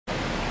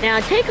Now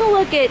take a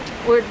look at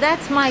where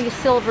that's my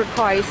silver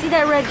car. You see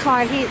that red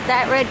car?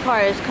 That red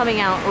car is coming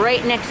out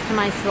right next to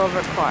my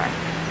silver car.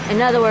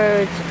 In other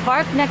words,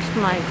 parked next to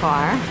my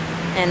car,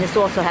 and this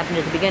also happened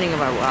at the beginning of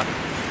our walk,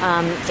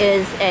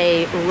 is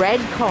a red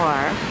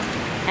car,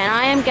 and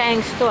I am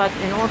gang stalked.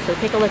 And also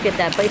take a look at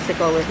that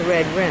bicycle with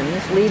red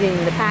rims leading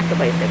the pack of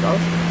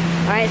bicycles.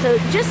 All right, so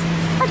just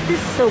let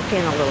this soak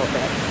in a little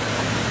bit.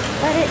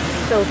 Let it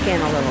soak in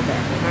a little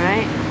bit. All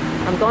right.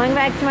 I'm going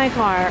back to my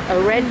car.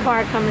 A red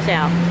car comes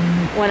out.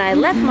 When I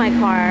left my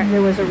car,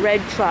 there was a red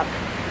truck.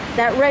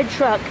 That red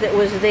truck that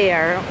was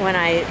there when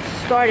I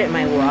started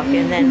my walk,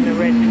 and then the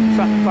red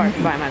truck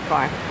parked by my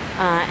car,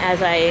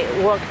 as I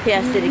walked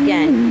past it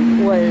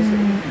again, was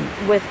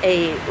with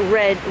a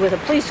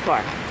police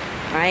car.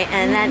 All right,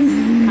 and that's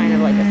kind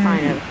of like a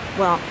sign of,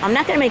 well, I'm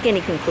not going to make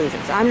any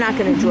conclusions. I'm not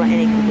going to draw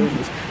any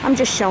conclusions. I'm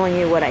just showing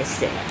you what I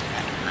see.